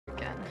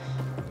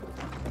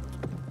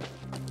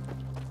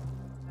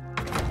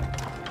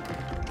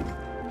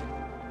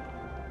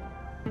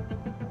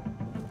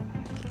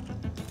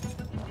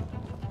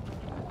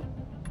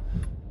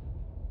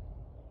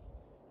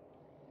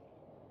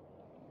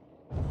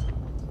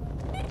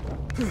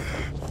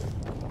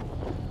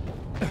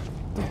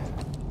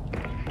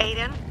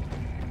Aiden?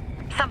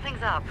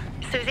 Something's up.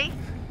 Susie?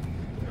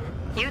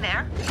 You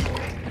there?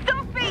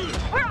 Sophie!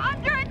 We're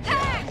under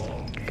attack!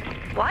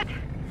 What?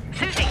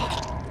 Susie?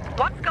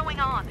 What's going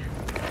on?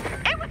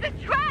 It was a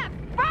trap!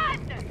 Run!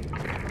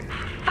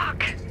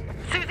 Fuck!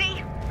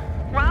 Susie?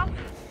 Ralph?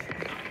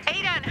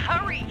 Aiden,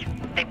 hurry!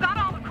 They've got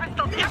all the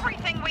crystals,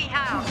 everything we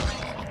have!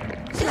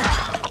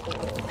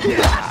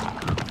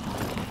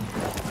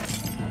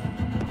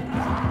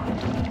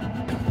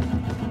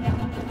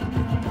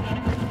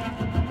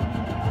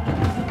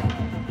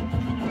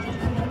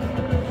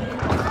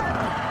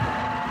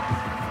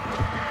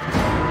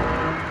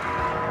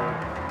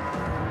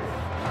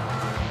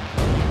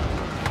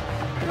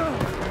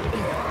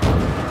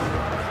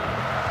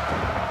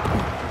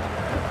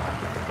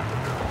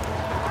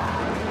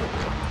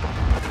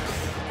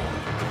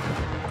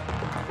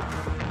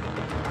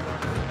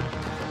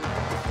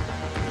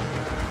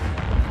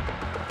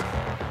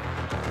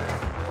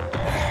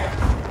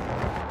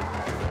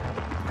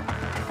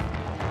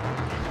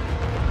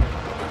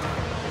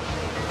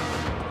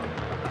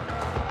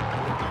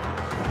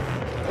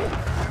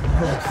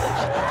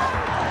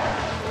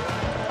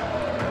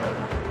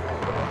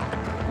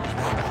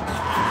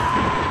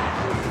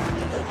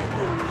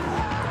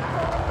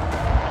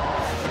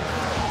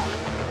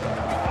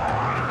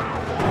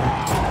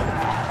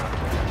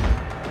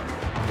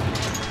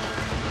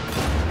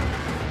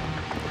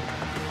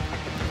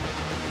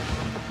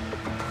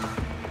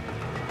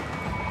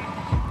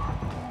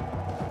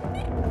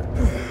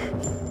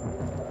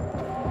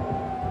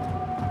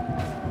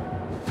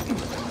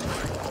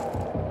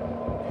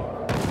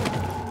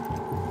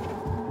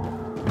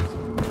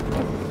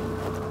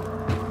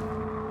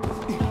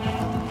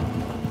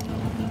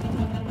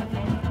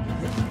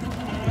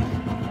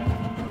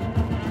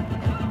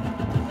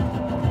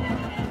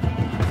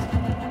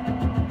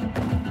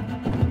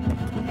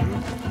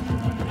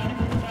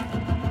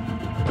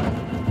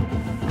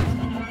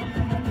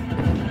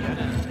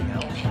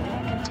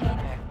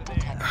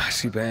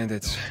 See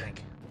bandits.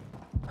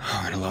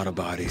 Oh, and a lot of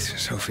bodies.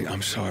 Sophie,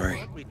 I'm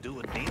sorry.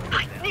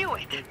 I knew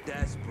it!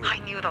 I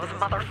knew those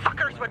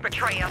motherfuckers would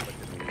betray us.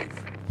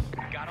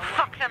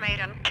 Fuck them,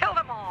 Aiden. Kill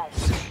them all!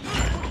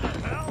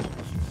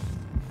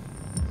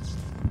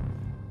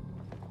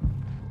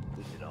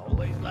 Was it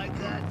always like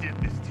that? Did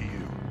this to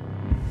you?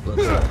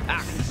 I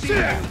can see you,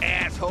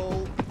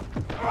 asshole!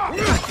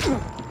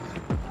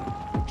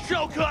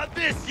 Choke on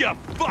this, you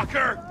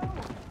fucker!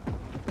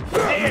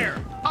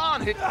 There!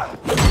 On it!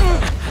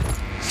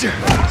 I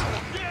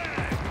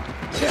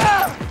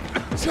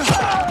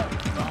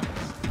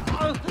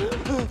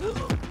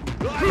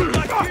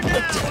like you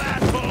now,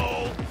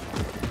 asshole!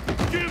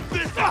 Give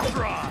this a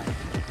try!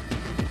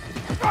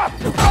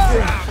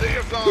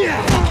 There's all.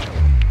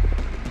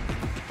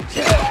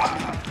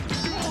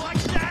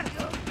 Like that!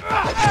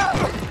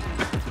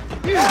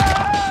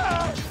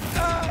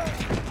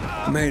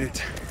 Made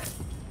it.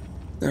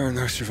 There are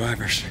no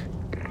survivors.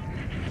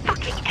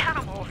 Fucking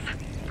animals!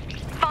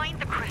 Find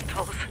the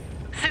crystals.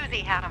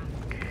 Susie had them.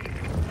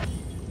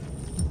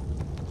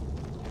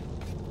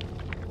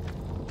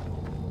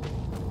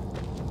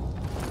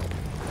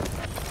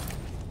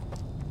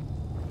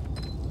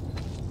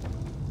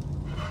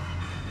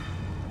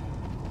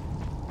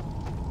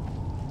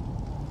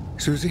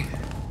 Susie?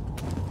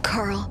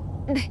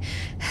 Carl.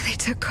 They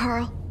took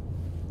Carl.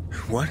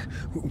 What?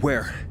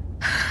 Where?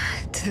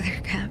 To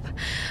their camp.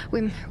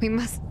 We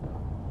must...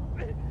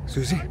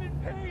 Susie?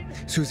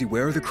 Susie,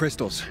 where are the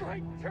crystals?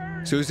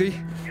 Susie?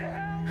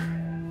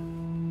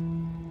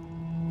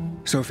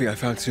 Sophie, I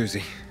found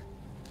Susie.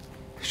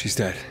 She's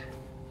dead.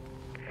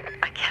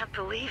 I can't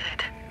believe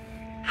it.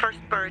 First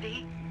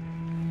Birdie,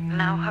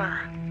 now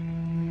her.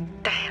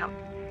 Damn.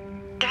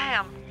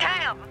 Damn.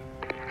 Damn!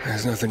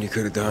 There's nothing you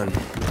could have done.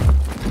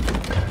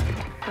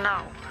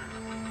 No.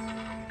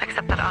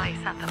 Except that I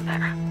sent them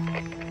there.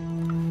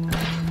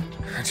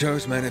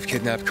 Joe's men have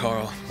kidnapped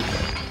Carl.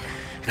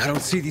 And I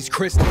don't see these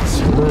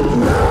crystals.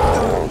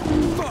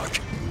 Fuck!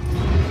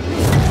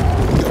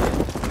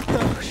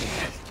 Oh,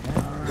 shit.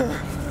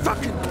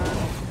 Fucking...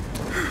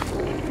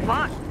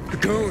 What? The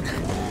goon.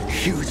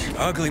 Huge,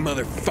 ugly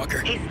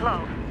motherfucker. He's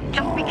slow.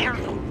 Just be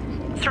careful.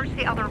 Search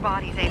the other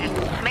bodies,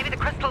 Aiden. Maybe the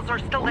crystals are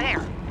still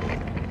there.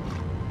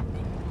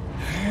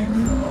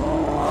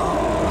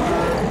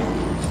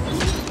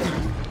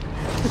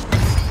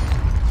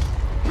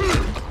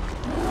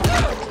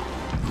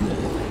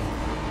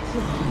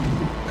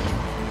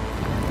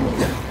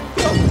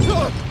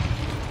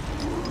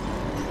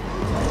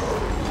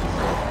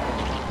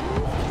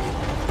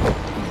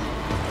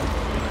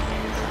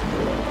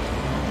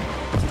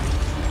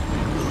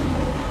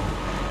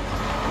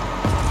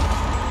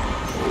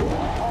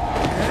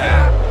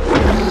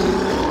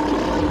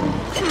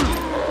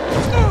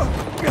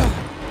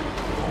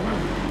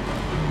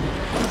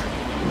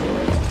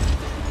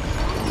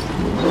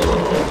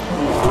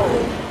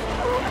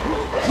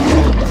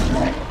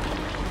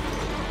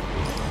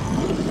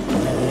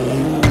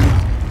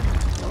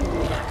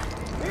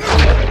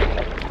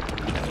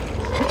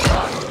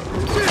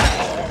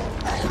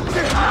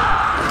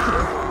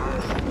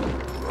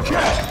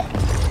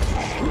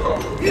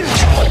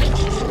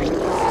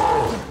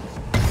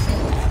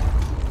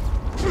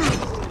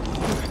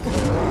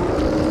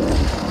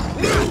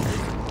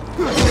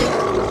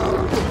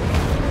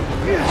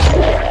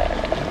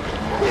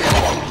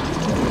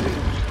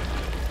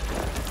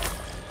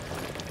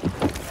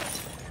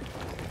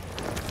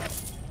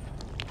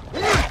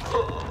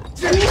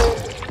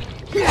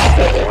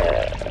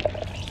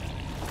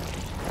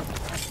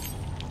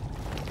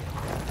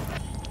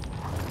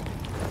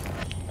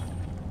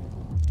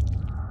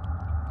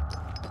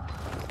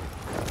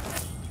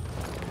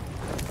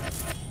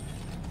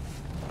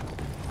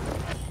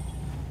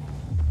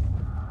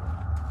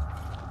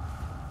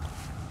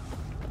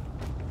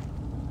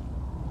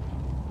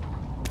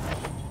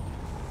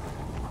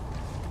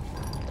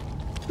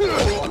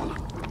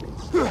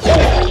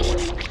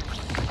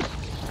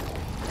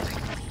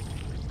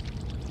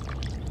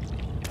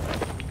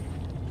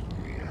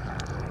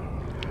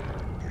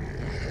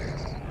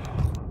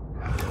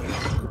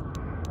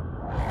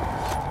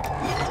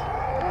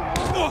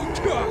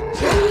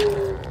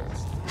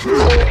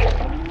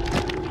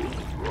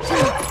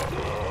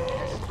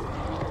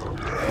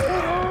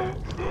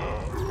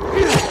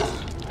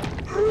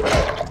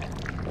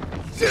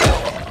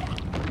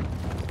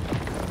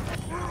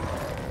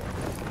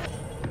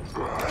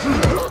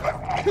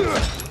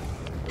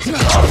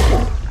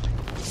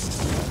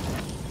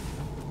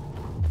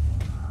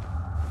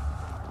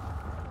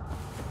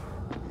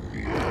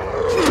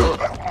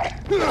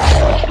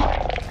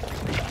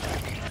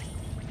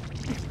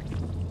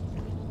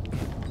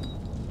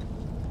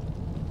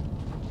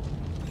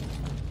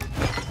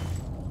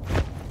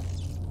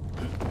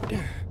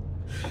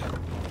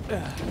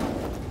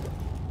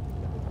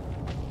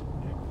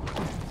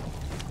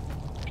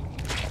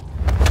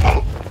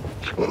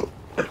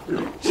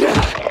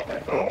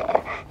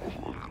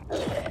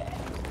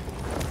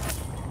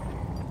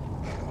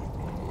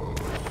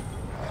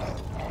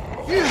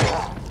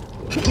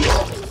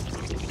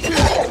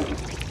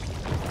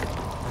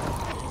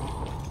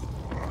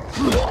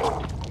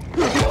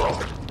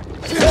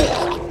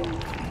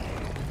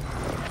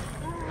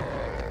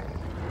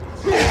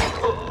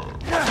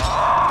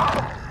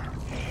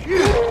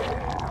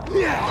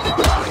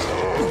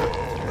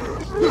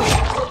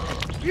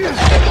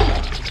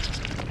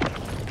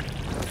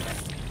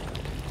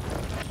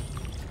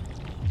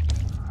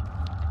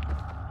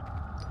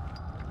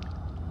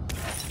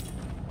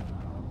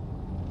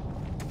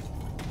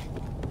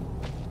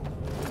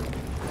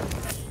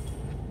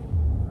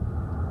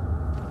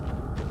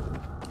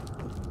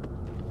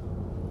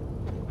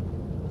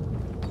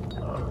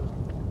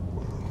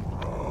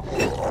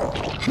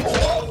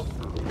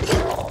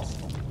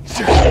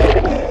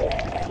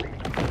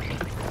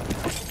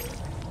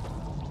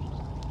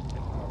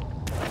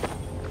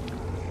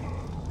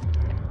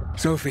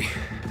 Sophie,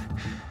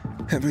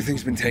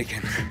 everything's been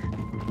taken.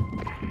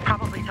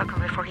 Probably took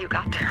him before you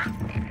got there.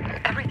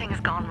 Everything has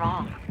gone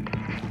wrong.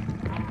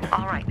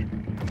 All right.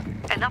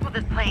 Enough of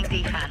this playing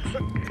defense.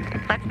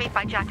 Let's meet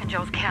by Jack and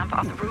Joe's camp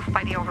on the roof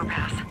by the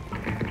overpass.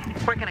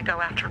 We're gonna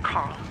go after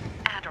Carl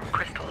and our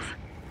crystals.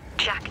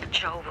 Jack and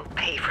Joe will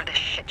pay for this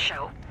shit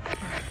show.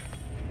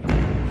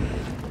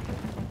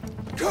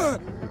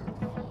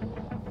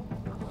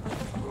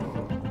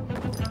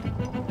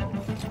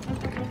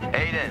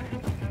 Aiden,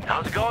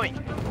 how's it going?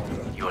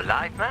 You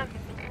alive, man?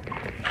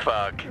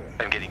 Fuck,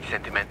 I'm getting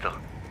sentimental.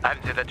 I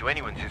haven't said that to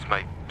anyone since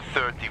my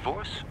third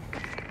divorce.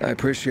 I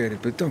appreciate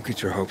it, but don't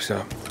get your hopes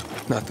up.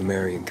 Not the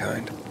marrying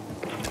kind.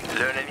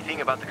 Learn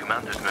anything about the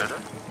commander's murder?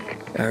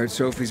 I heard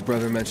Sophie's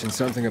brother mention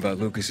something about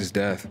Lucas's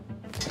death.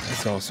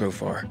 That's all so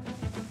far.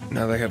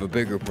 Now they have a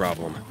bigger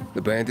problem.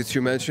 The bandits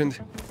you mentioned,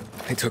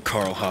 they took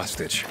Carl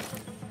hostage.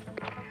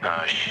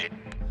 Oh, shit.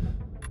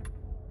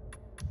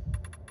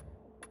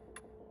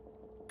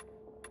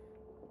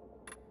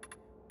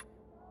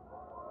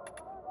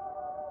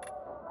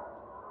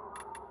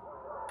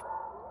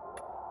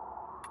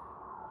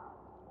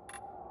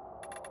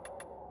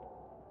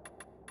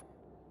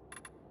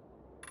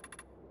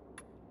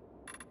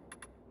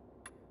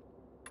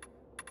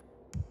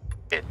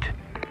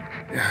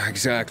 Yeah,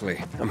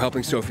 exactly. I'm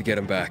helping Sophie get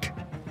him back.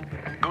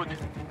 Good.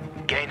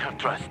 Gain her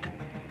trust.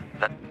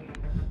 That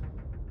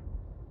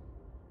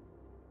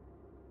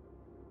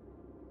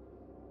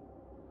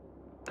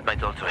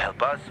might also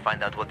help us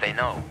find out what they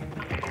know.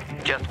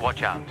 Just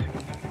watch out.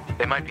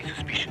 They might be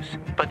suspicious,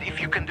 but if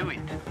you can do it,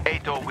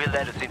 Ator will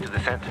let us into the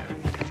center.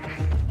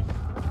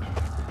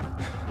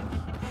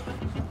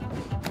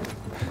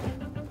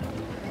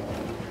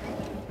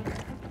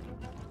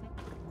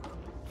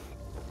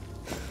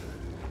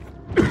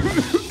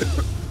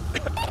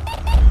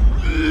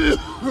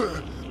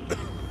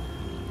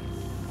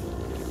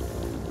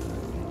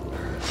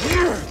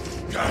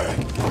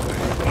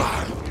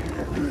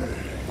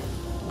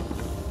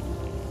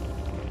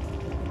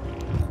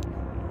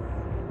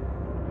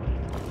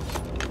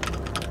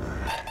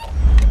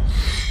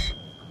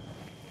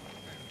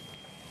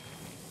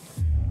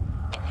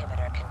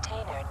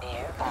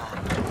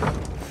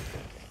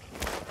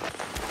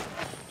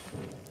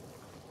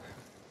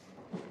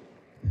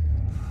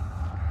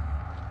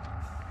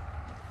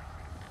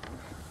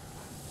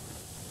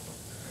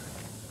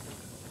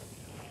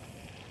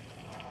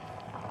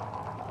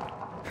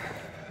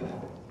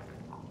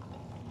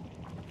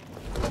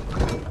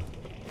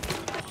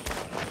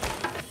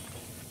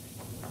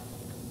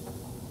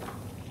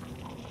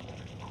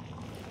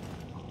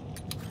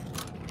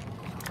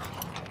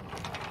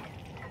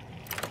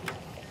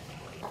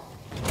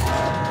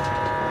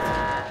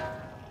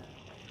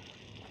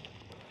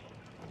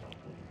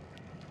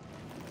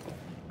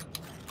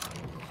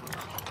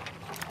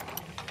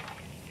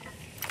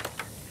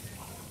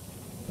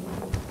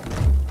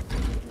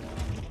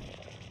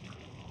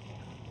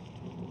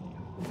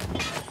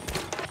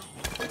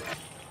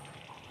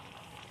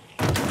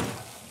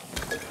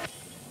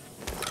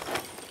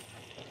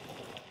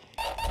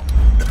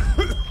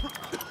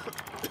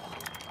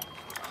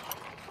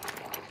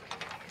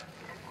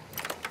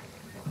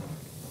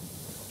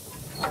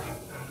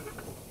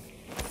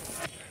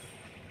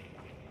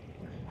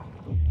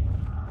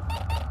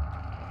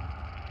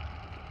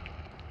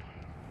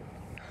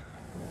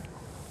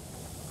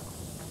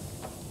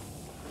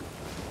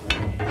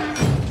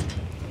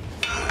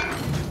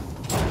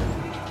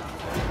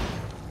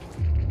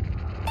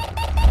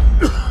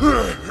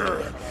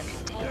 Container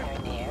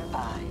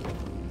nearby.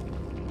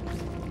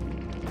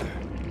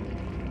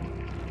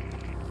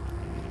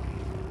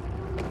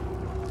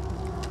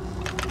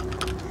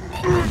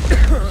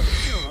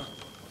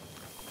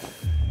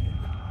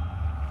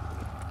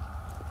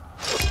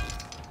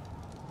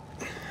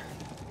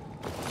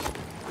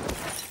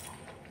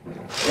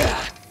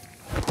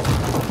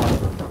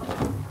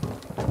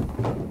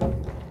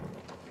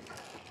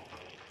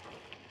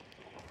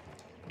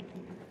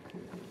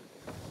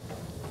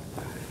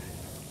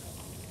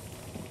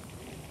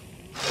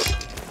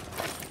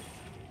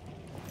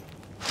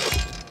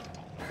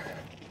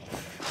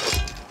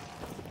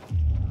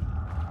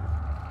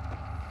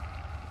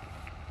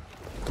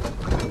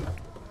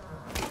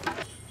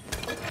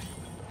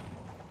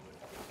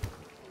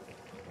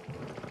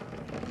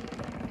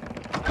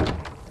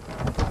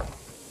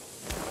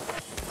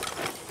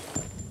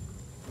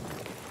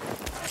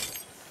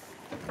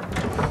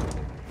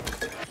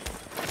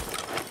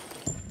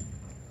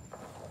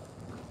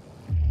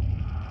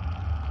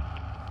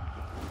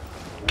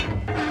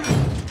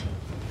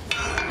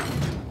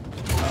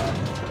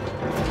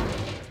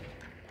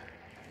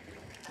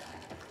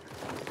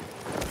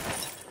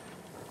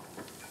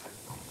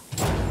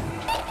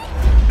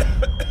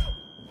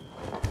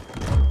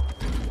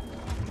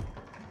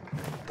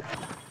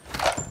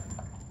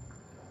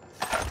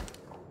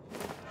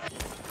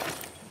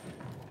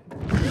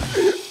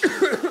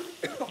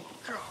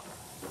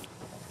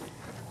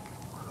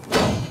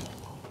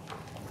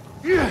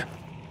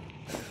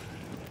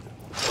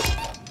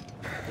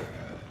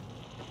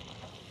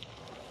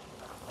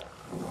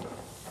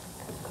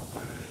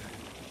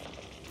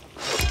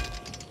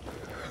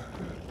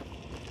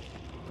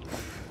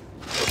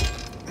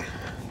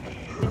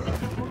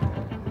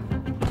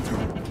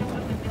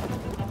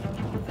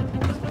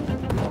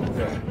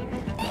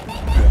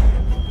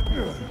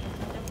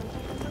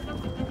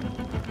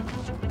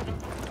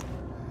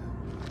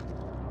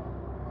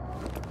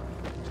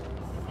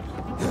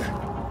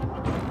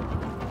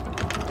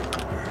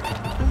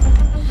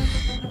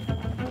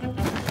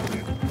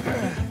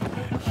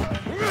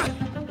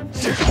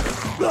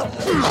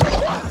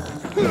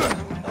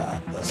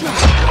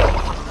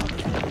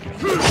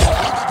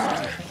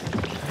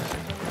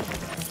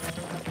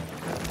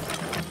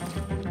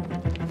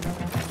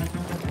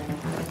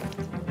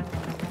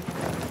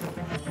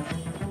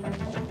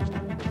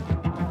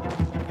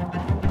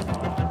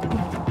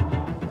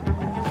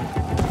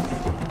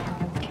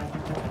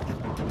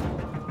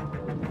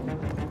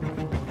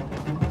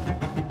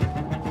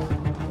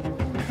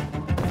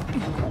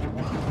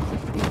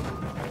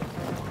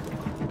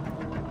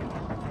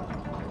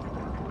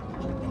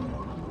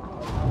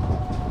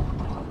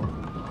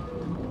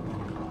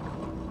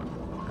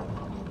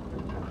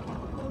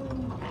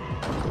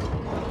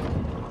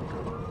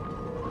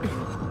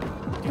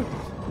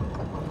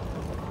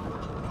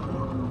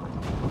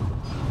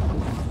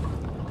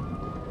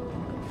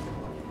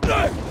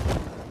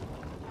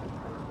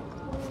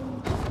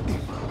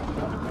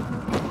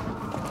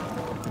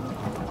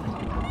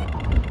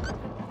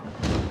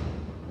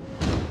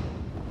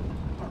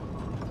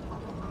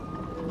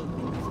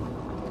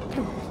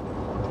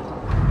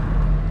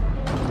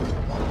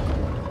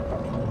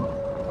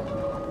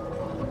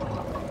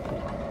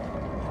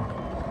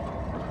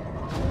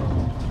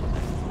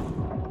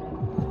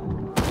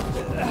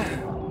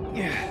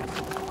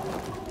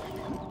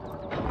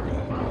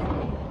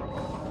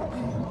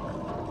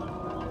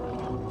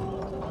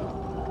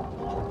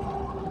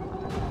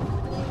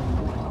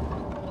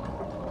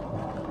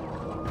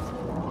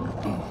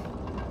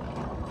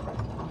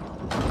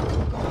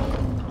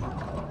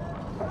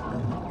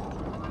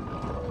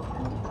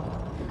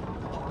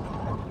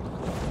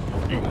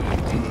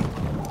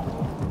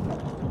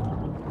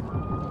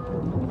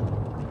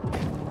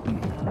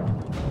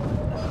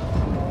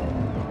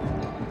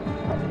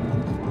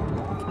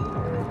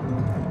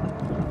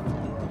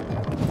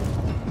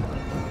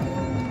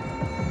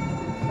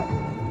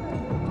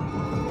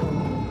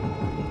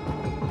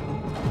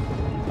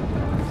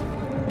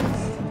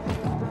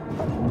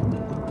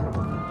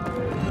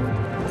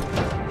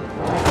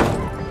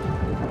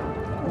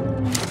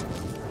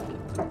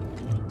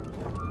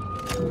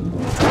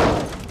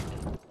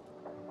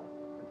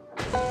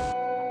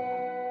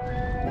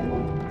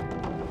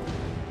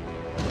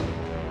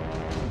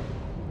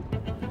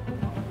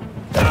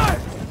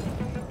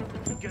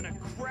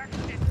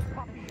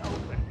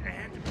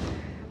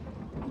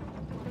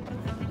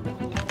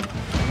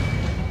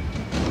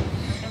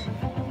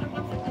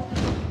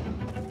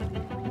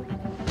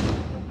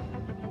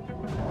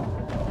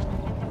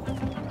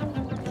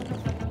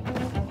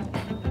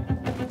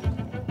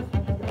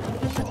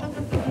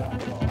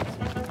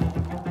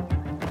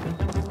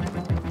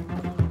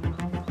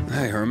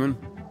 Hey, Herman.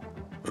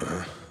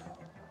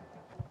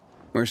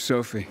 Where's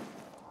Sophie?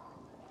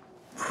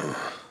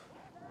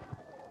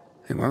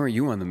 Hey, why were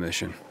you on the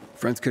mission?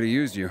 Friends could have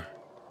used you.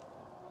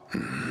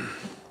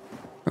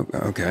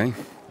 Okay.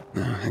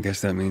 I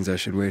guess that means I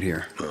should wait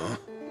here.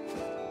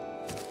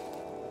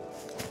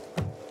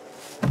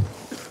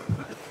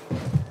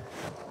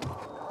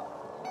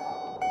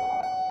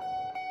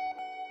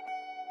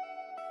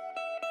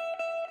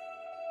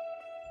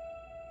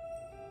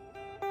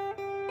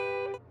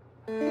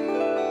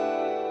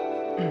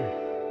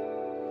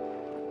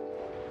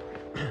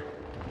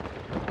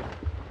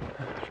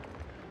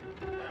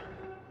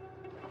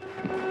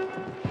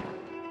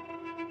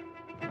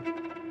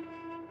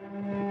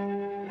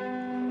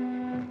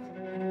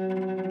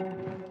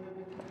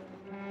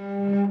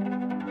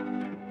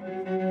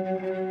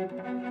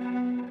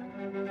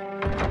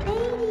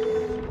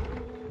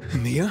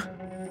 Mia?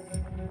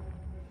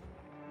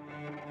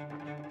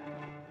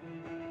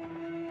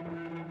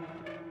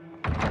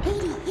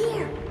 Katie,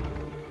 here!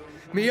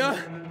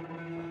 Mia?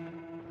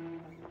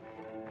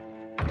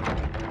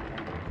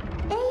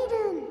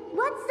 Aiden,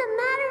 what's the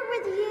matter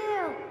with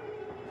you?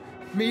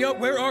 Mia,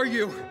 where are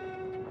you?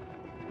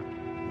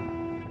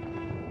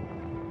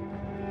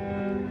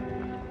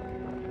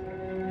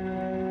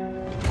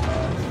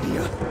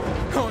 Mia?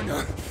 Oh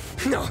no!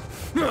 No!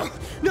 No!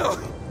 No!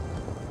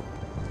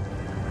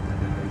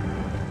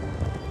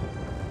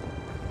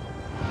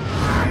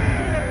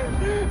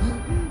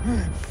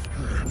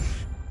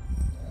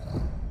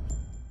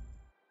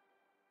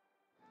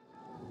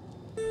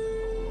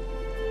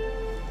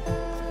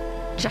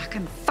 Jack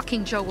and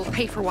fucking Joe will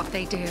pay for what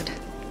they did.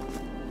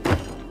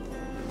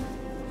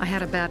 I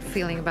had a bad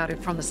feeling about it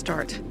from the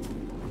start.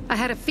 I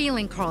had a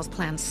feeling Carl's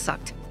plan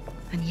sucked,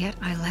 and yet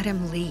I let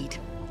him lead.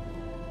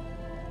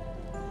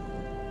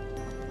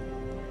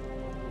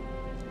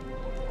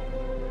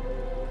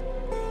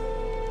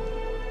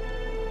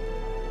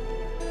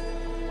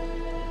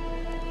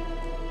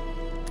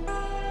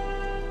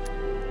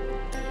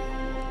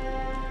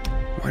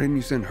 Why didn't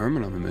you send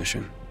Herman on the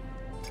mission?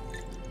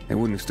 They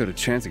wouldn't have stood a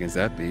chance against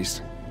that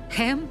beast.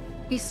 Him?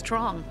 He's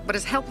strong, but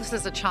as helpless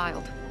as a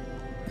child.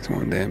 He's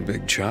one damn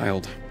big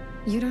child.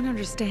 You don't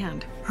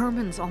understand.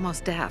 Herman's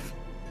almost deaf.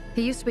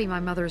 He used to be my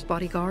mother's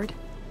bodyguard.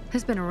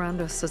 He's been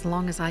around us as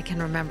long as I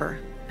can remember.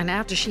 And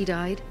after she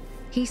died,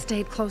 he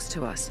stayed close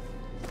to us.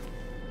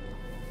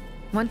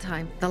 One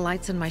time, the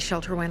lights in my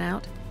shelter went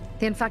out.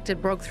 The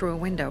infected broke through a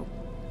window.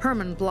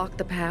 Herman blocked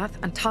the path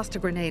and tossed a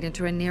grenade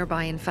into a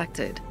nearby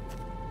infected.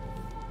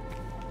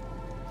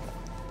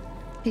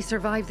 He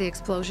survived the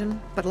explosion,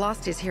 but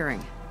lost his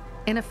hearing.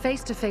 In a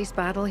face-to-face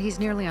battle, he's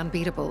nearly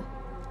unbeatable.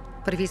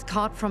 But if he's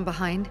caught from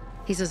behind,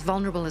 he's as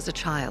vulnerable as a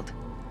child.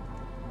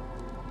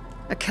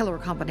 A killer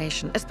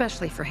combination,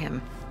 especially for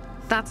him.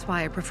 That's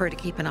why I prefer to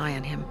keep an eye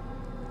on him.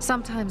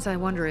 Sometimes I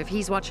wonder if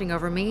he's watching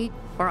over me,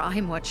 or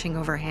I'm watching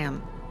over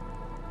him.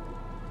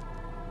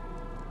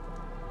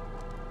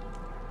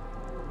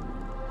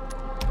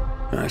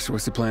 So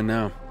what's the plan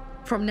now?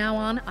 From now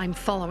on, I'm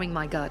following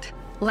my gut.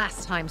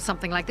 Last time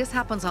something like this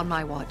happens on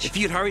my watch. If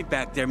you'd hurried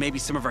back there, maybe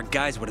some of our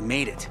guys would have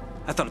made it.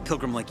 I thought a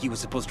pilgrim like you was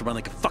supposed to run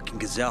like a fucking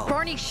gazelle.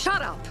 Barney,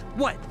 shut up!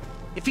 What?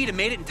 If he'd have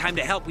made it in time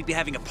to help, we'd be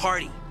having a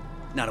party,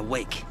 not a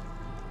wake.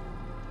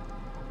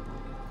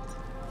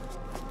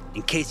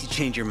 In case you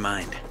change your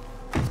mind.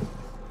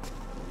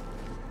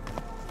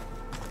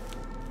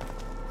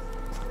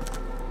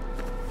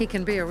 He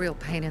can be a real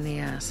pain in the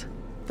ass.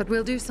 But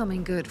we'll do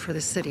something good for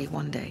the city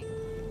one day.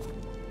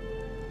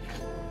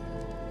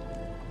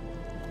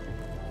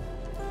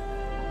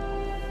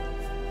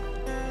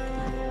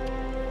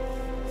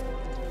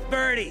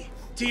 Birdie,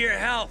 to your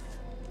health.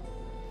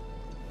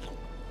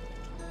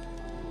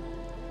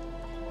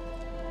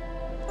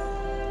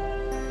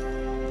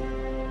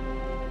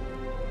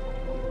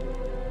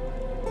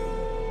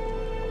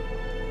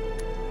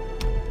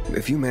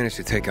 If you manage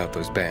to take out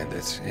those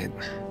bandits,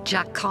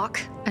 Jack Cock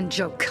and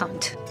Joe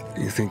Cunt.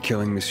 You think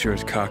killing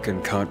Messieurs Cock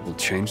and Cunt will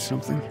change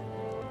something?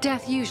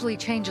 Death usually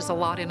changes a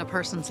lot in a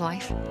person's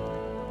life.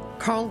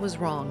 Carl was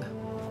wrong.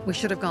 We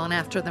should have gone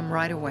after them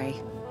right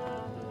away.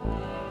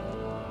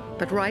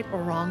 But right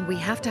or wrong, we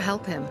have to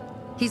help him.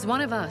 He's one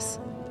of us.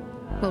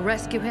 We'll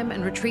rescue him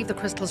and retrieve the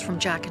crystals from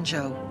Jack and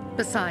Joe.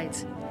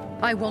 Besides,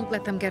 I won't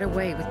let them get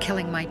away with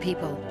killing my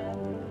people.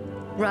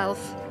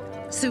 Ralph,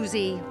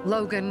 Susie,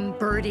 Logan,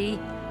 Birdie,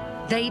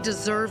 they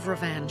deserve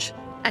revenge.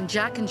 And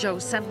Jack and Joe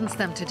sentenced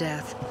them to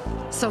death.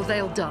 So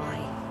they'll die.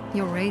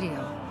 Your radio.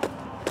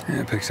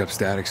 Yeah, it picks up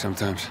static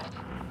sometimes.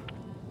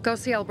 Go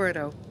see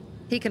Alberto.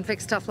 He can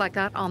fix stuff like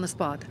that on the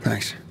spot.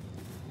 Thanks.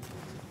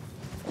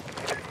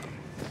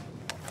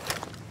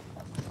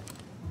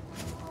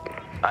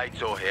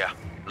 Aitor here.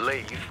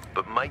 Leave,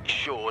 but make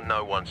sure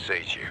no one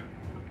sees you.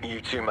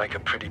 You two make a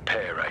pretty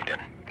pair, Aiden.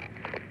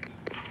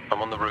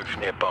 I'm on the roof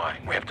nearby.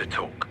 We have to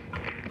talk.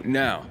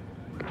 Now.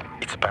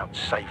 It's about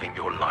saving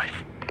your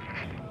life.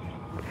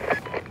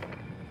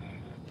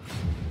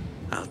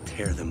 I'll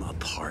tear them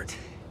apart.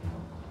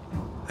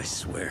 I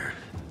swear,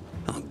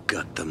 I'll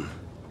gut them.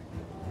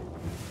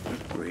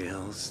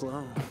 Real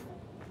slow.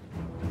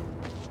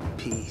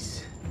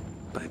 Piece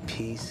by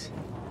piece.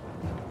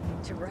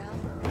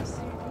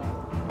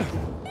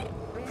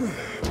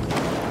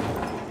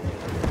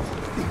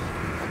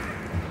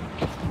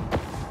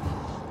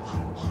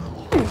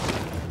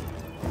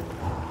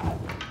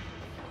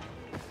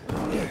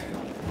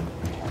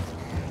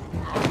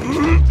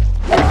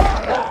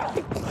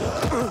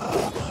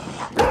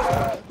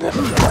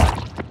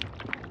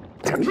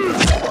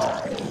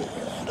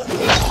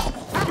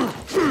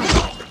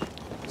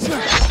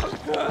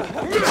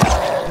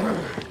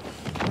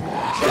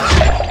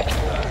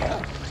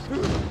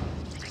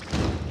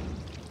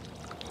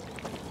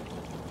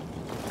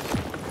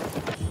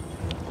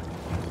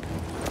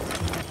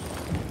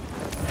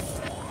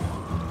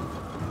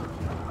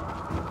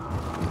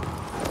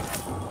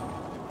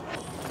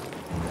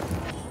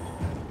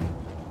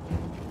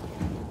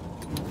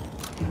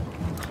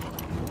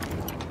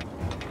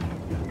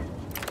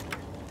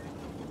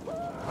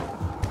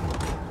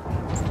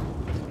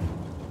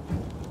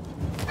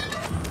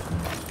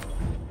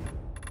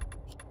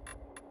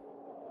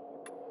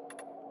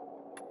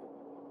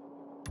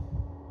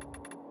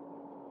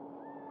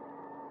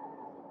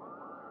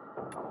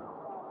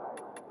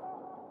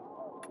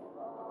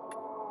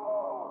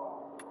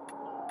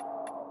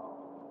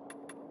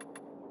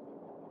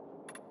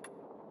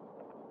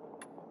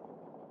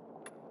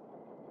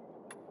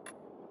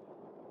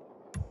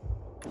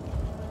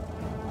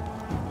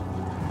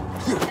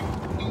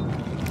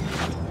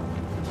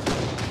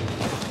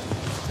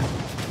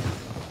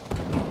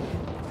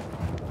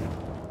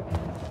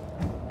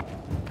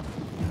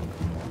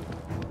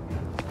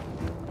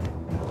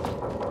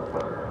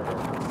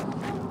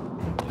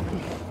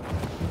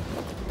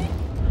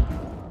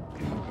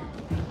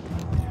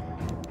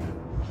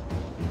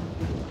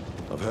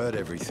 Heard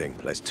everything.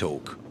 Let's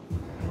talk.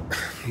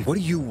 What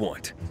do you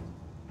want?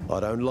 I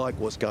don't like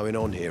what's going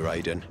on here,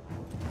 Aiden.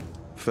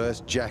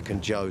 First, Jack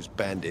and Joe's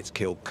bandits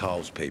killed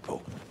Carl's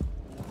people.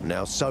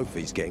 Now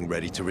Sophie's getting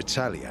ready to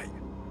retaliate.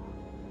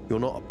 You're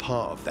not a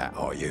part of that,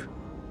 are you?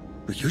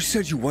 But you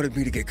said you wanted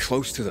me to get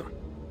close to them.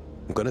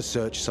 I'm gonna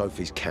search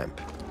Sophie's camp.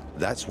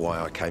 That's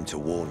why I came to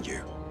warn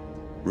you.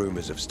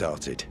 Rumors have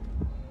started.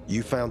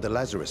 You found the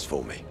Lazarus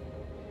for me.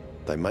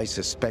 They may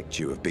suspect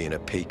you of being a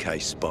PK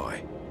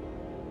spy.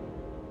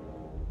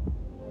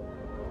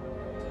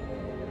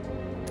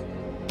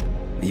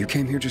 You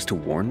came here just to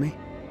warn me?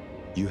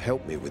 You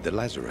helped me with the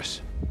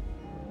Lazarus.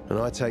 And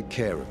I take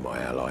care of my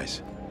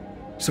allies.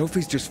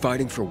 Sophie's just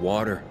fighting for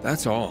water,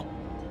 that's all.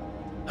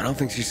 I don't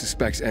think she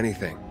suspects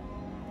anything.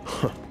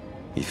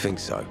 You think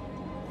so?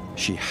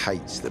 She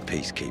hates the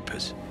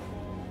peacekeepers.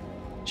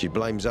 She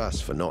blames us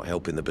for not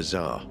helping the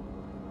bazaar.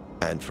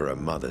 And for her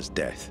mother's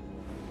death.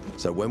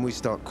 So when we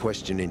start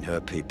questioning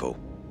her people,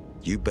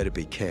 you better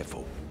be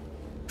careful.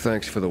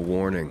 Thanks for the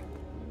warning.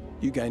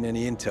 You gain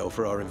any intel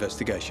for our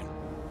investigation?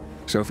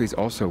 Sophie's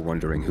also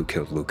wondering who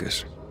killed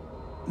Lucas.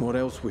 What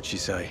else would she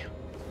say?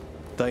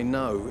 They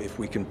know if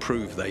we can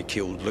prove they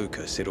killed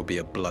Lucas, it'll be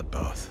a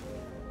bloodbath.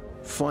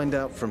 Find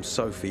out from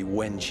Sophie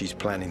when she's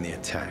planning the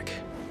attack.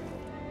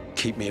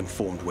 Keep me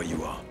informed where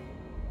you are.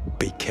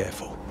 Be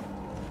careful.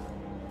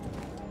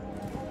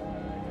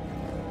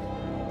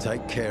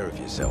 Take care of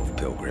yourself,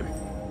 Pilgrim.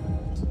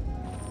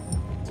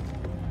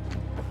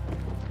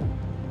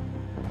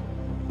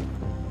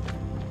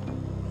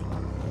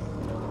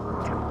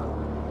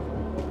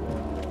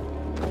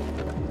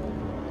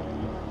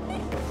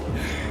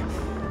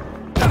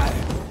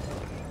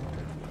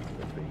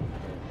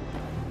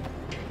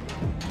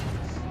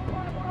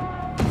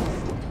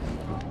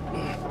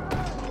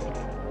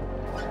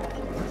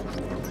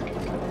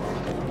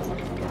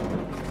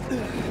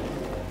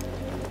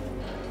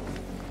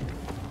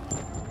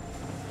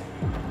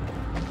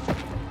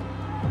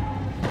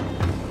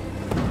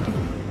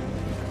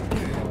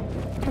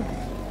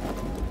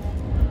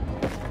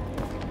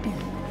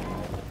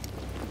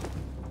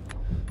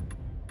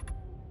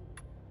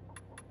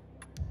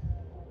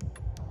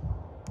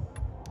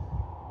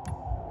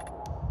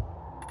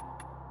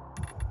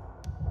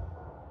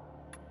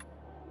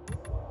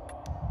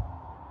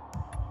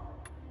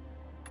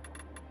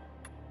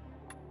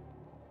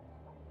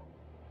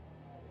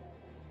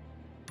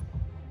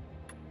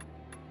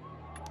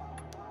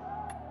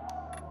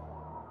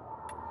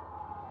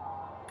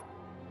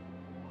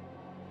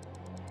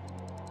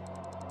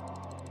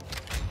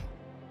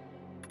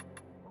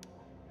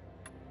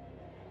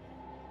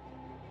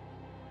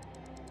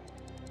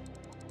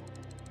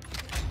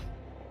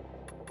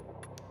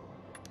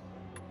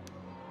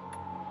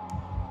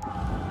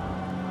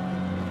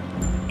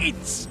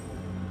 It's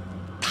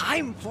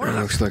time for It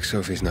us. looks like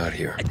Sophie's not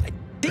here. I I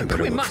think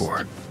better we look for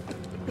her.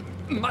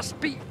 must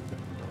be.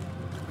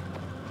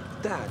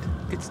 Dad,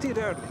 it's still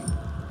early.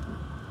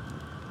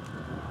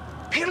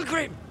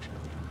 Pilgrim!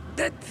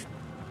 That...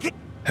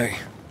 Hey,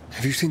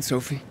 have you seen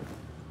Sophie?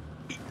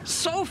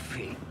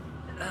 Sophie?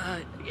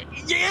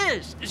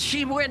 Yes,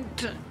 she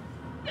went...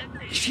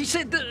 she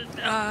said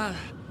that,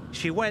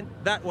 She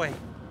went that way.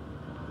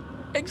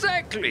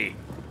 Exactly.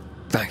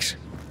 Thanks.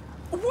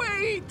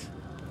 Wait!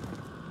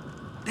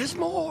 There's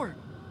more.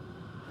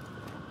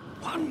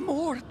 One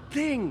more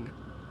thing.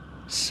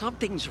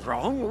 Something's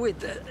wrong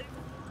with...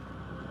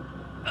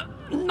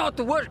 not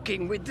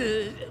working with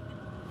the...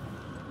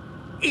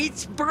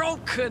 It's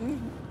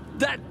broken.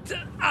 That...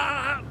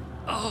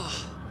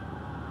 oh.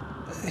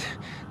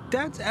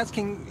 Dad's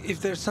asking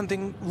if there's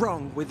something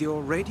wrong with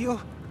your radio?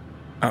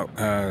 Oh,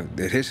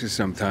 it hisses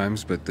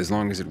sometimes, but as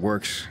long as it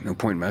works, no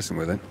point messing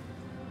with it.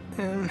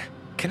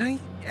 Can I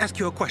ask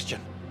you a question?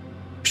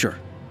 Sure.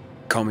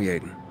 Call me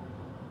Aiden.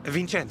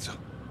 Vincenzo.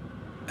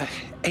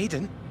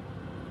 Aiden?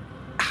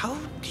 How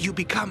do you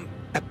become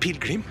a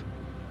pilgrim?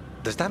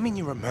 Does that mean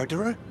you're a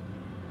murderer?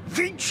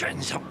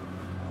 Vincenzo!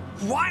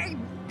 Why...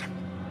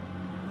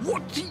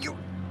 What do you...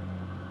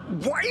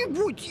 Why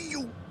would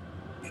you...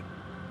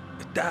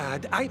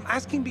 Dad, I'm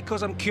asking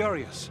because I'm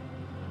curious.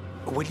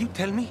 Will you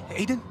tell me,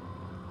 Aiden?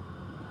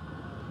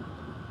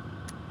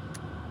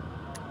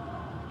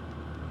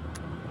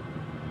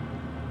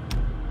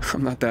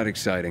 I'm not that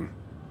exciting.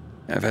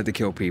 I've had to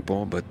kill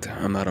people, but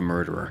I'm not a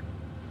murderer.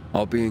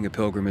 All being a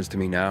pilgrim is to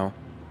me now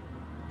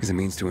is a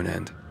means to an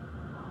end.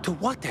 To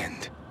what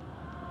end?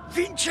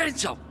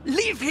 Vincenzo,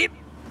 leave him!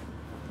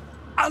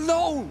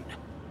 Alone!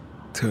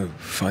 To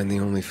find the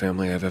only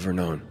family I've ever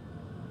known.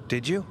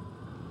 Did you?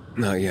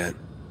 Not yet.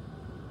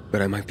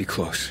 But I might be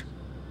close.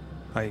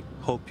 I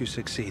hope you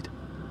succeed.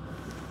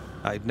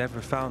 I'd never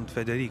found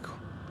Federico.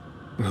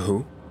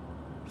 Who?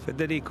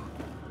 Federico.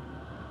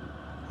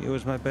 He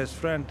was my best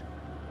friend.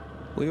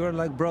 We were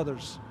like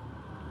brothers.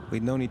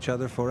 We'd known each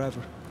other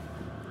forever.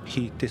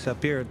 He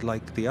disappeared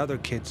like the other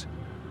kids.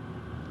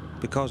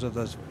 Because of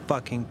those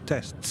fucking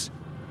tests.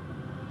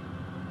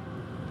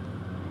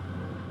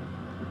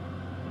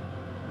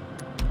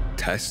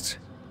 Tests?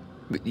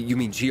 You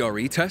mean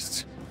GRE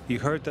tests? You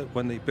heard that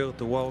when they built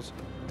the walls,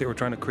 they were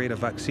trying to create a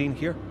vaccine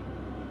here?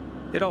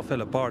 It all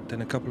fell apart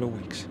in a couple of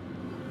weeks.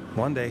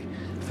 One day,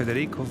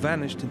 Federico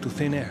vanished into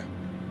thin air.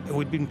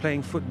 We'd been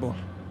playing football.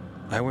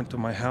 I went to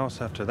my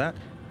house after that.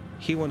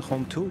 He went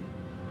home too.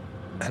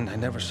 And I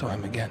never saw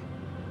him again.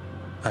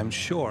 I'm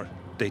sure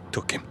they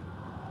took him.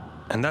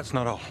 And that's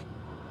not all.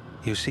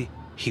 You see,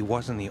 he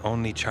wasn't the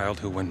only child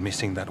who went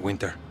missing that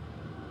winter.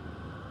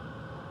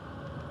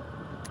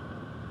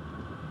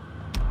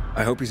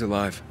 I hope he's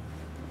alive.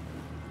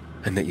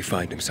 And that you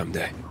find him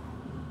someday.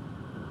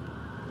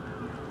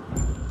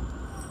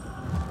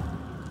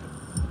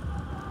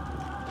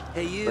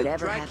 Hey, you,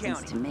 Whatever Dry happens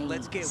County. to me,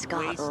 Let's get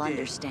Scott wasted. will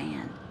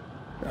understand.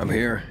 I'm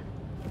here.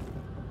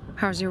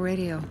 How's your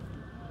radio?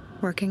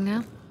 Working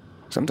now?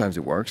 Sometimes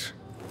it works.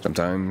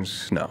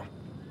 Sometimes, no.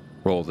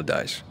 Roll the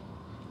dice.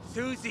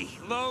 Susie,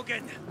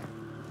 Logan,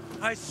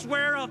 I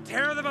swear I'll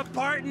tear them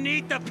apart and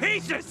eat the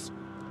pieces!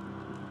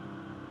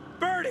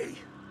 Bertie!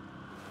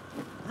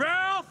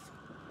 Ralph!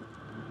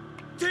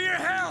 To your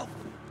health!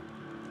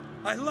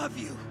 I love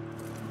you.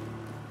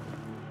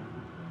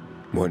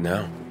 What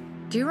now?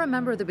 Do you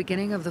remember the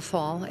beginning of the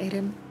fall,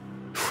 Aiden?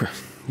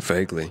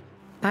 Vaguely.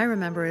 I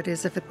remember it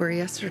as if it were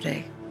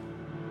yesterday.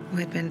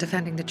 We'd been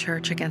defending the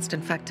church against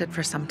infected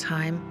for some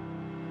time.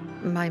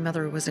 My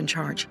mother was in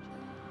charge.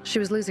 She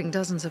was losing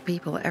dozens of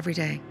people every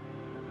day.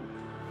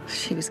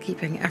 She was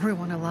keeping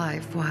everyone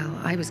alive while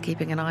I was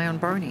keeping an eye on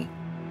Barney.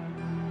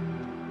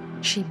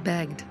 She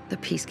begged the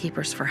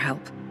peacekeepers for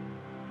help,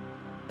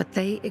 but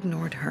they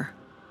ignored her.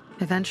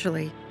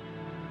 Eventually,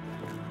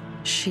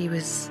 she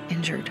was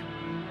injured.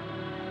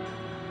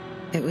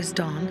 It was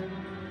dawn,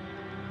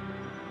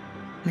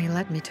 and he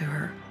led me to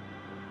her,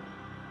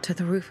 to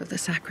the roof of the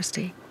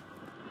sacristy.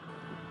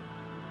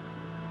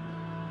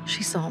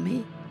 She saw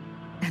me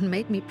and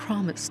made me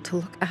promise to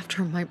look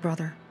after my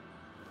brother.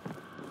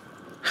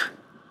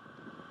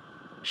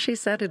 She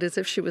said it as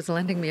if she was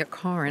lending me a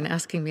car and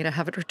asking me to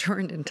have it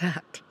returned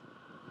intact.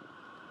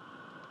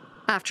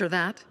 After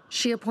that,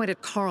 she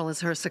appointed Carl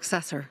as her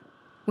successor,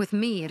 with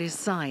me at his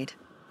side.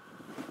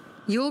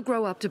 You'll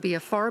grow up to be a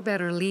far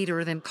better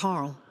leader than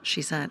Carl,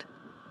 she said.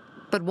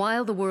 But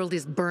while the world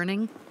is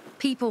burning,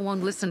 people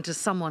won't listen to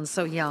someone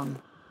so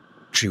young.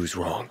 She was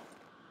wrong.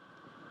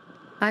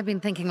 I've been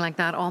thinking like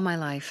that all my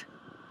life.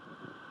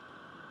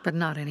 But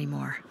not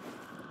anymore.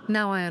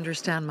 Now I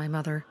understand my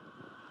mother.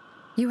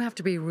 You have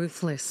to be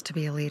ruthless to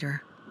be a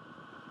leader.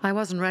 I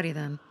wasn't ready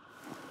then.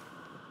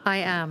 I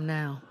am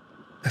now.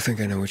 I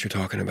think I know what you're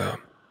talking about.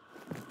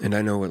 And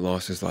I know what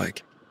loss is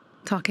like.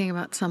 Talking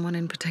about someone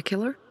in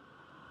particular?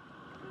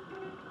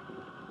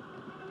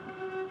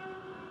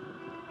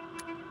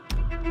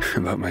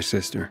 About my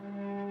sister.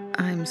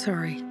 I'm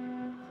sorry.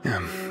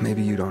 Yeah,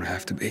 maybe you don't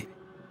have to be.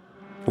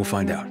 We'll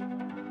find out.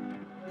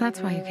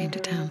 That's why you came to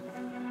town.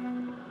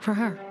 For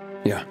her.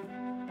 Yeah.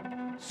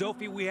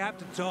 Sophie, we have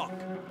to talk.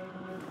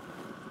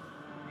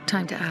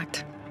 Time to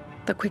act.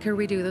 The quicker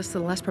we do this, the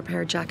less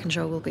prepared Jack and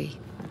Joe will be.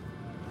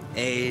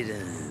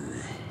 Aiden.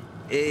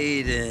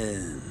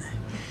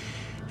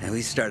 And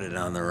we started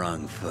on the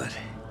wrong foot.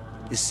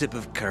 A sip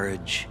of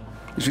courage.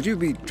 Should you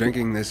be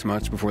drinking this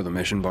much before the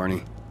mission,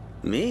 Barney?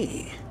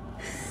 Me?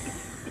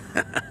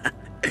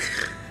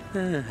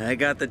 I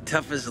got the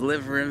toughest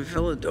liver in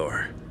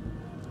Philidor.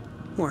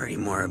 Worry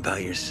more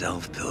about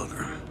yourself,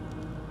 Pilgrim.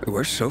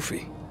 Where's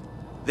Sophie?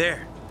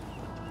 There,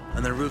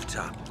 on the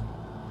rooftop.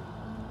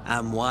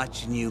 I'm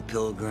watching you,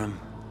 Pilgrim.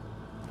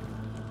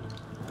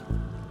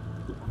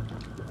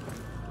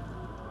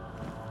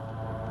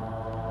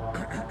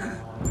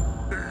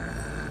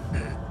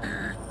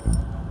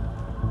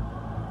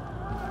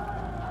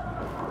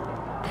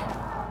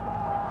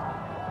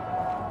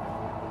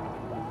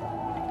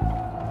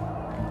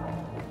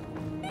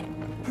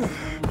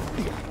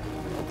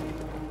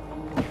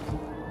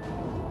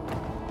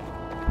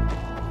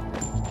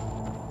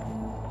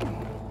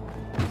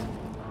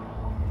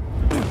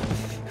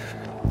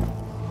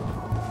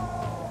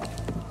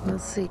 We'll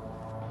see.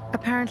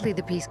 Apparently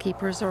the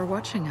peacekeepers are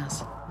watching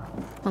us.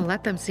 Well,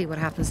 let them see what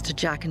happens to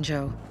Jack and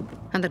Joe,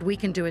 and that we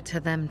can do it to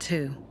them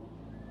too.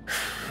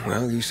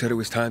 Well, you said it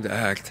was time to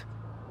act.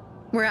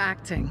 We're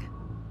acting.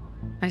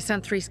 I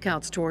sent 3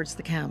 scouts towards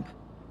the camp.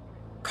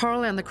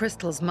 Carl and the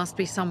crystals must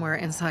be somewhere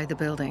inside the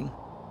building.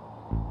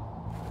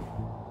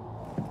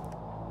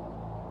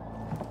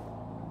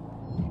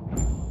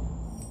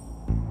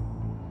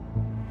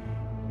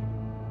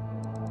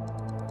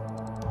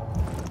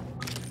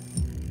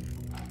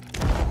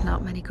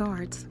 Not many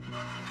guards.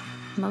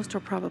 Most are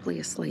probably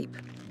asleep.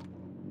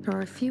 There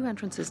are a few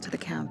entrances to the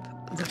camp.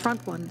 The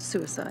front one,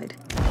 suicide.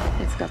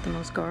 It's got the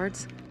most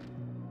guards.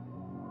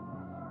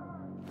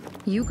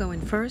 You go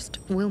in first,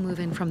 we'll move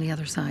in from the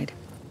other side.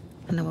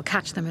 And then we'll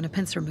catch them in a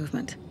pincer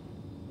movement.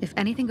 If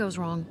anything goes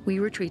wrong, we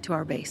retreat to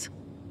our base.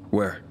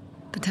 Where?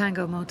 The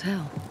Tango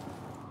Motel.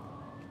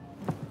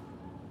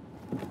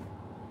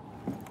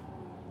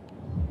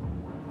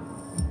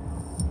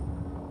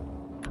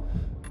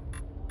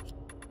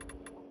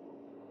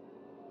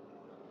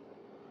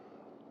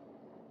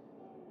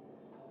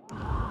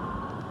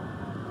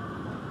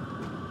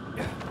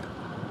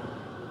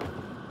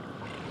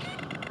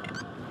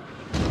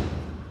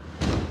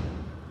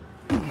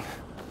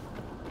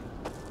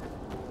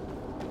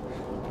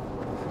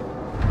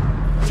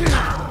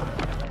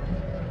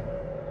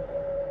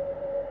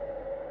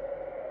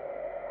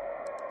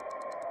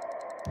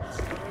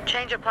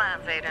 Change of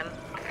plans, Aiden.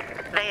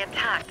 They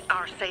attacked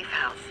our safe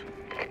house.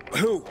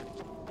 Who?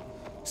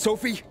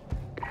 Sophie?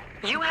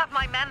 You have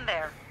my men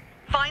there.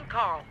 Find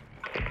Carl.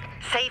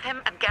 Save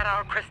him and get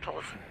our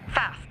crystals.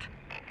 Fast.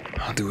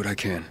 I'll do what I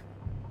can.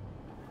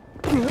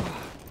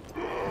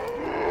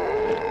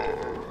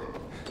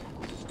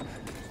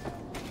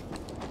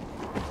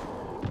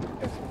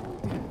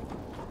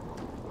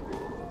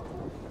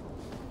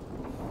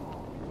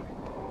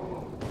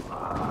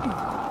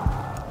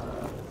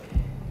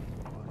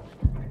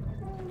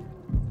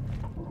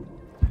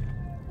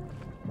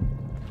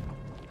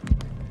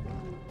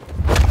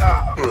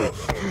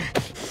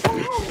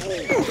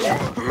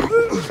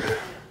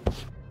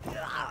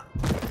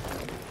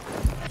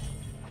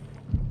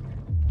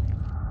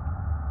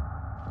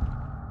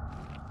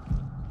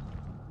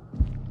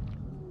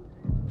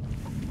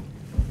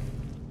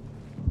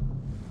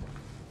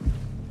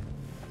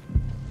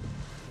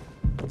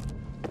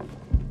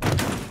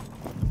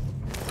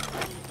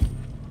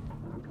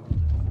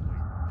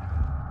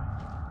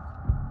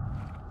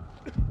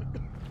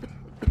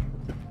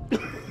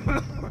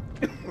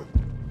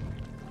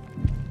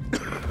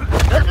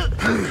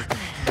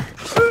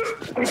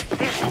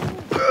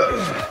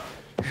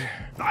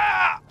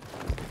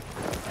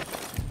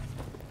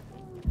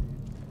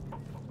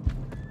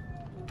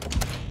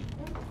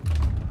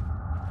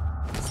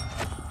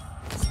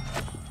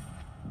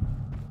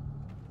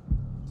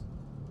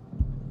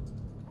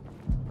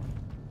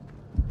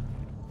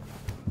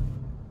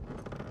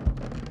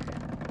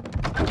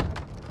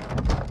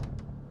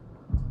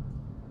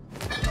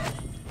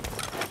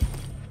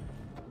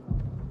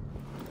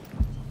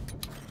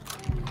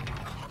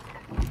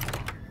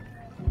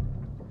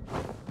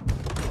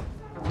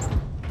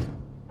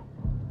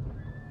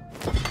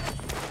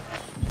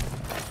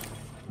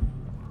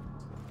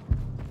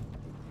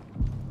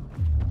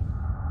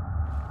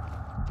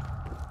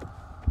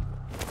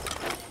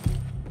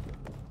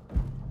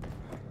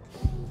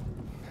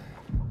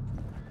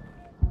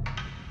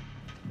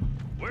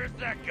 Where's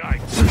that guy?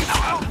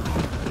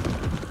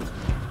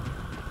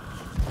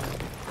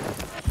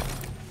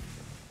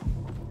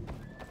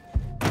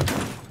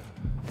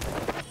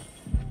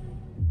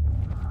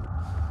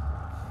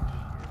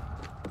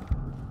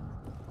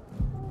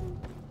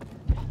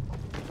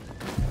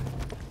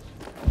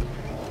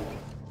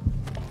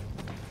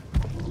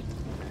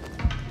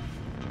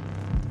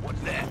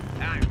 What's that?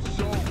 I'm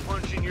so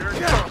punching your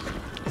nose.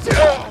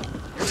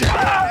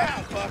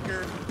 Now,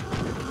 fucker.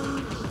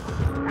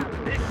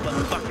 This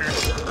motherfucker.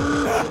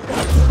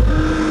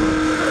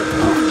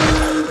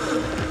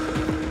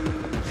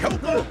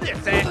 Choke on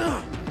this, eh?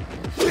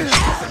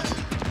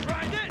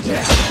 Try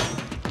this.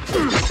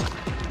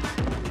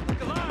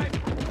 Look alive.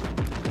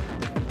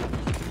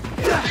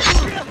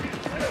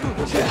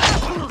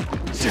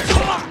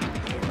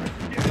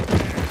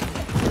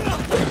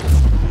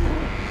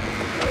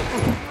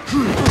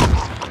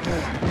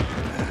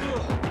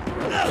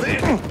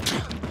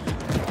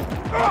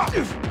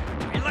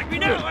 You like me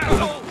now,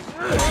 asshole?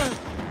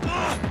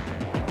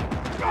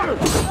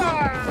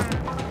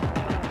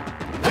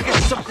 I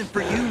got something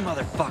for you,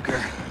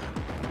 motherfucker.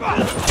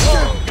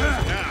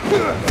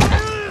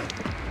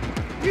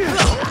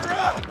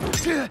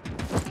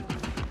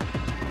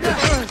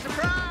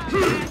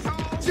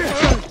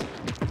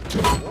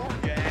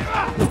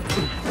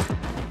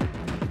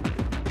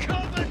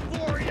 Coming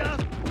for ya.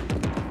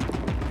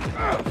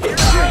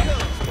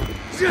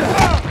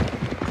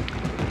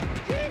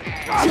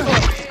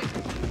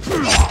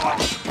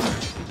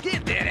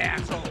 Get that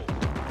asshole.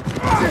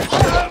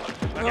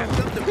 I got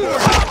something for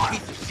you,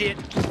 piece of shit.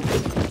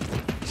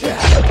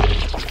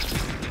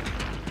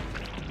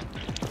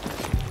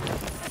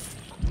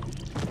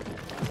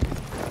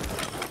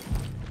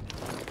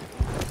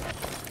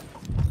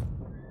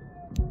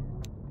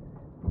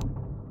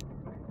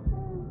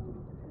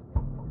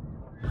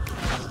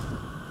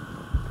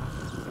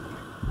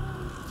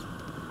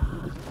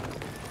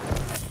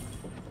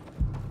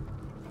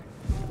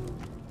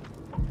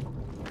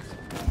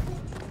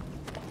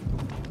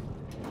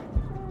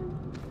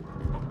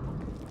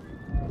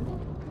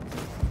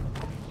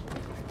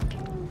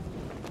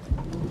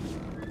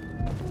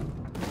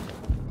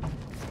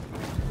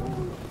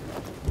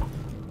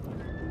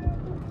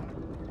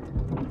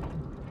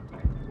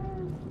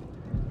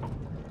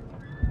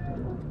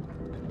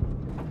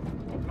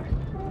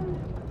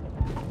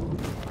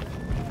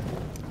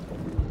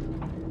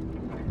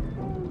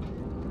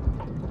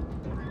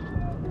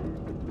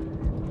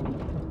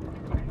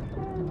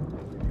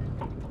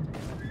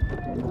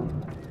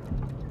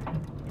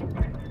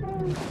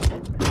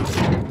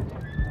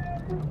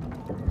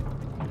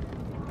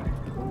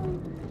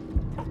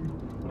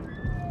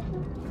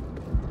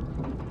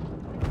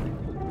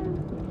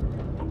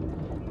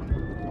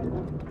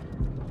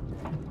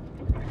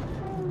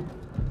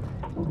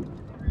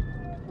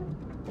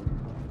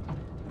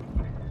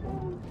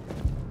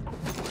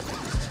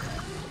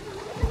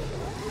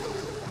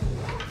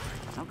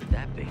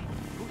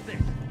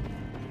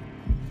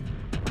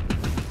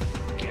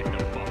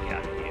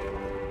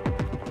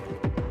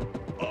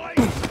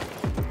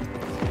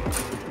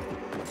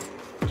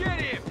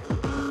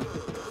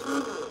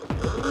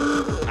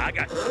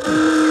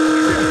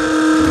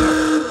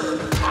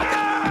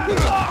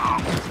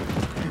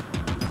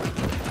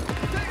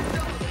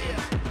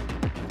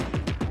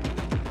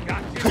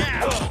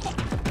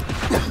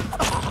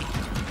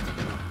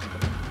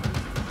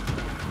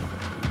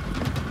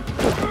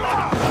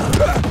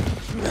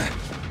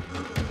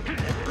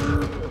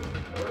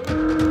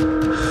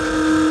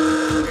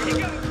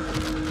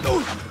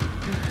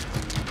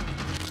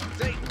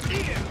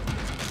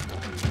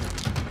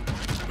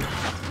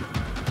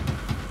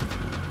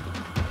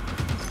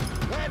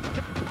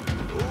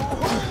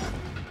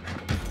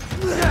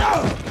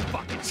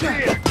 Get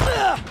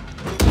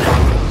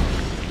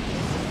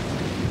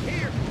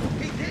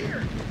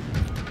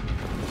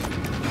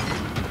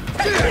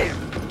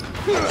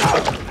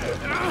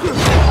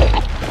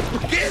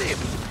him!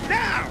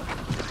 Now!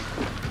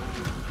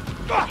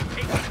 Doc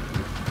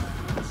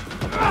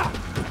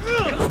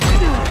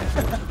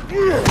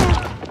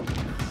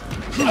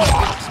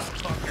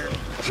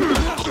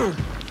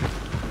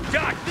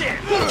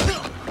this!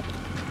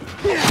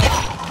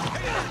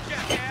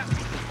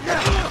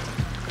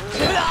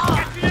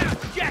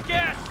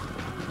 Jackass!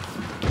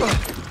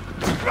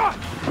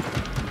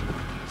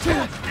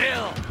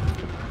 Still!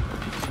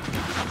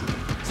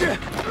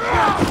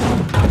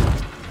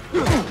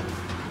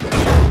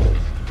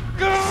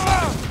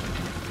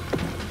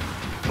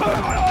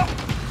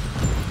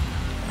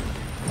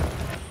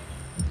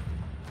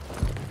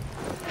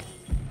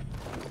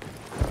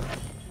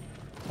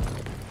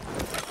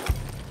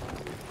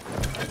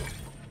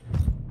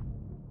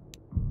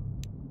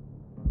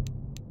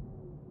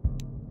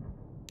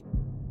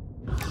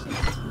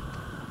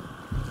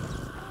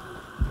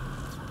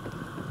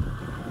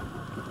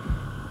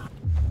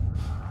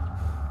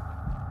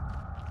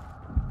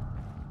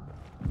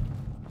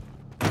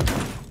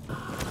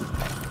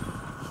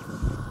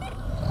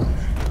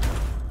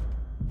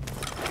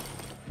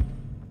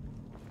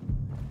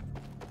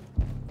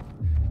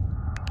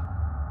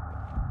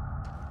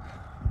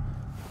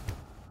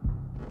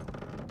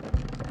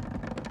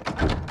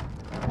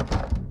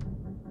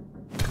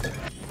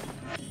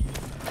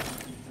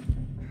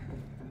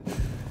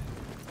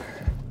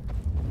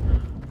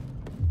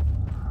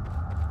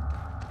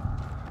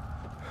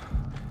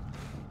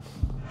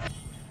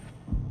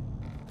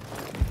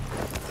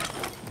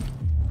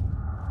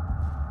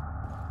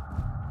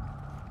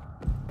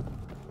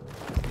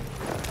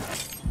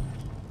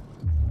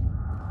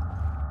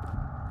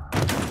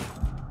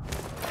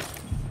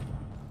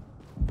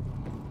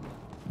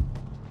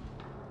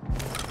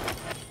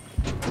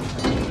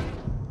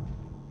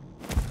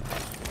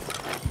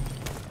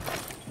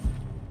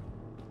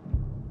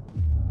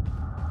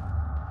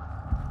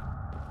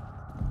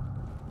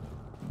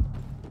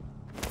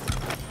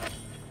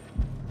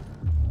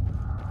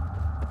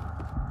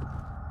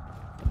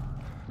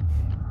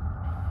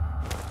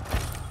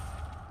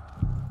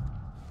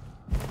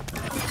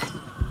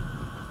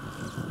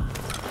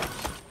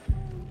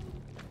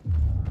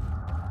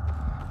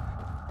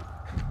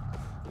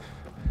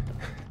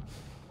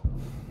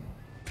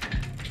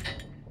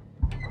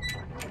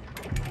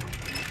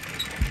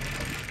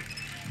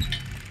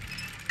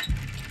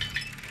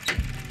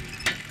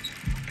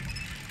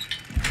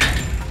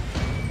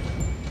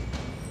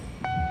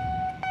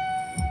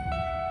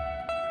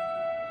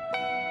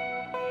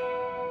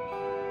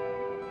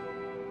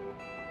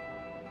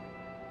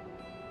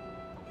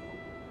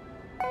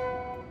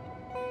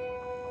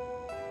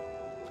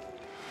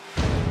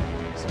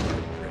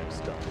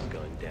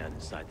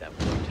 Inside that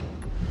wood.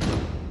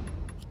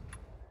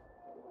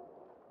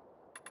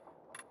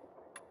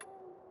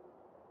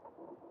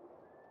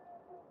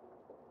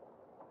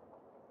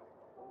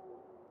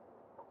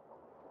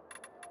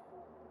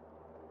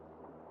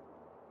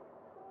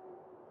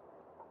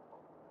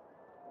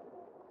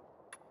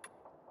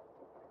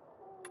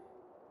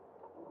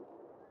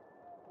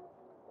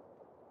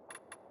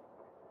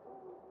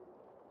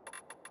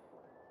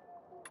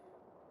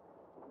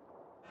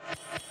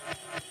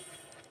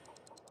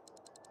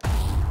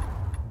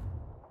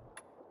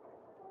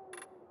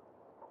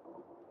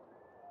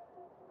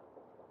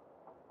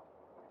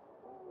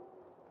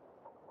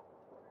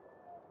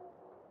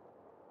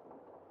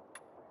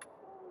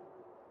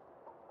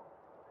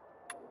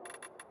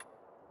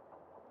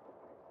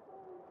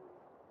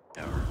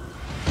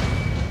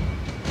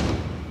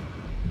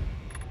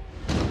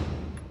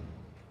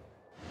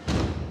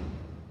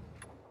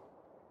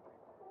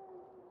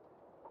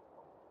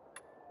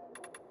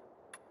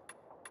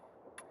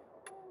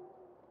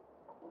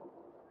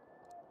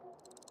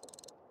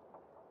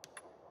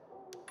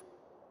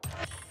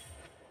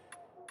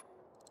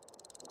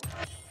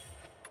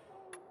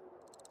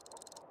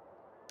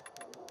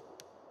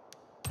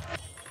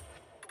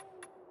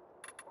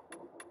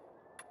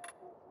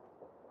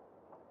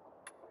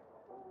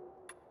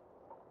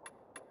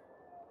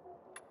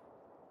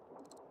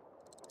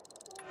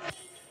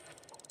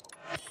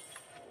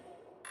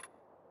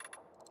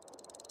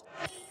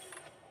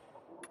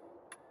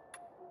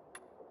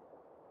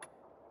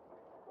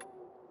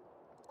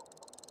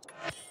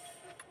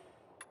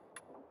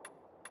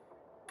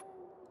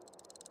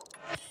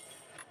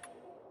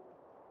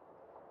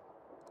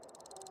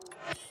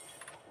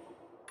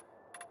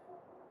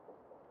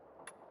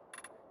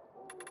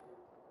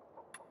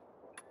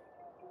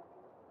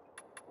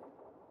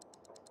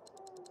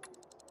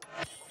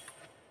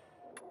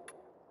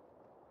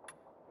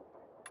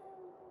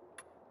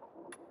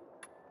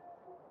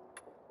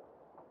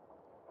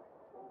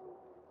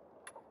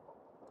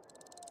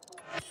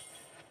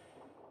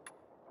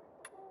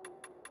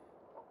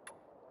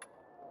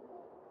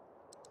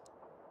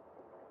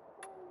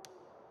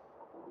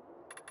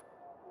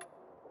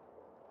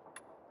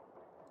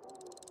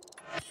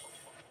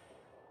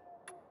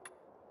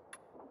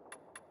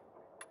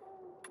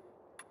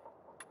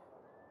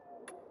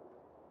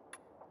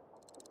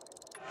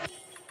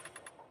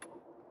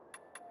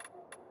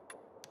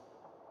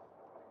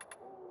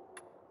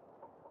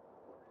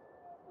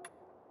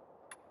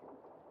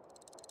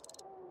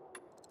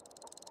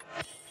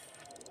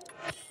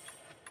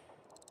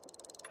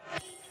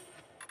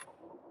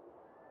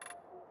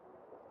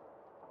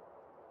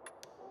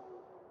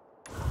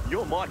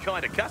 You're my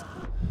kind of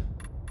customer.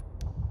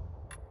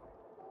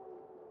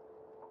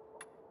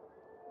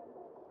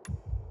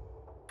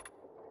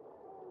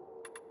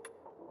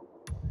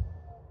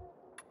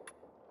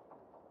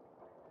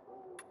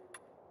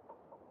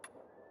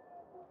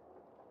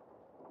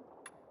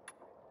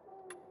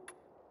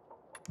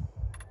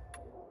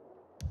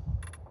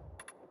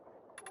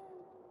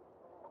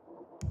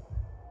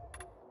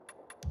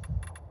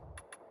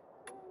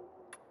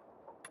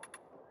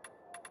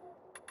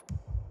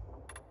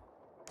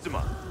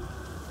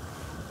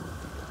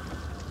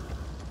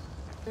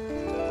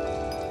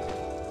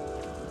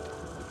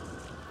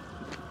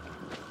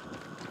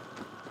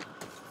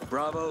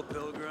 Bravo,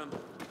 Pilgrim.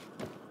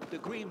 The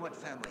Greenwood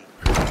family.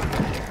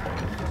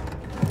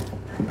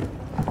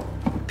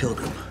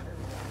 Pilgrim.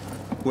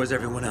 Where's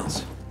everyone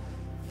else?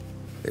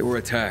 They were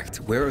attacked.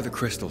 Where are the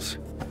crystals?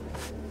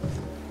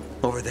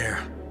 Over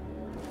there.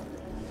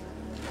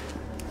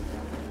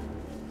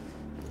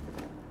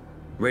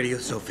 Radio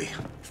Sophie.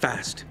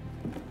 Fast.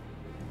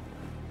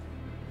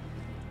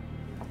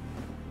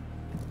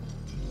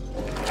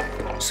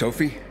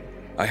 Sophie?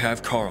 I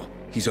have Carl.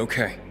 He's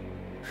okay.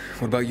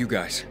 What about you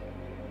guys?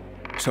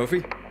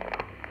 Sophie?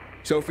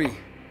 Sophie?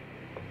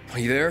 Are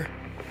you there?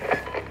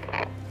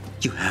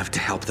 You have to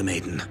help the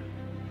maiden.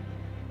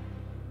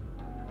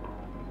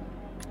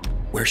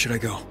 Where should I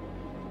go?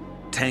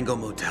 Tango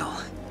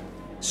Motel.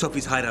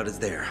 Sophie's hideout is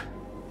there.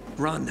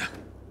 Run.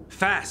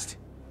 Fast!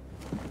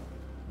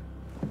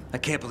 I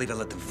can't believe I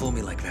let them fool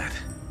me like that.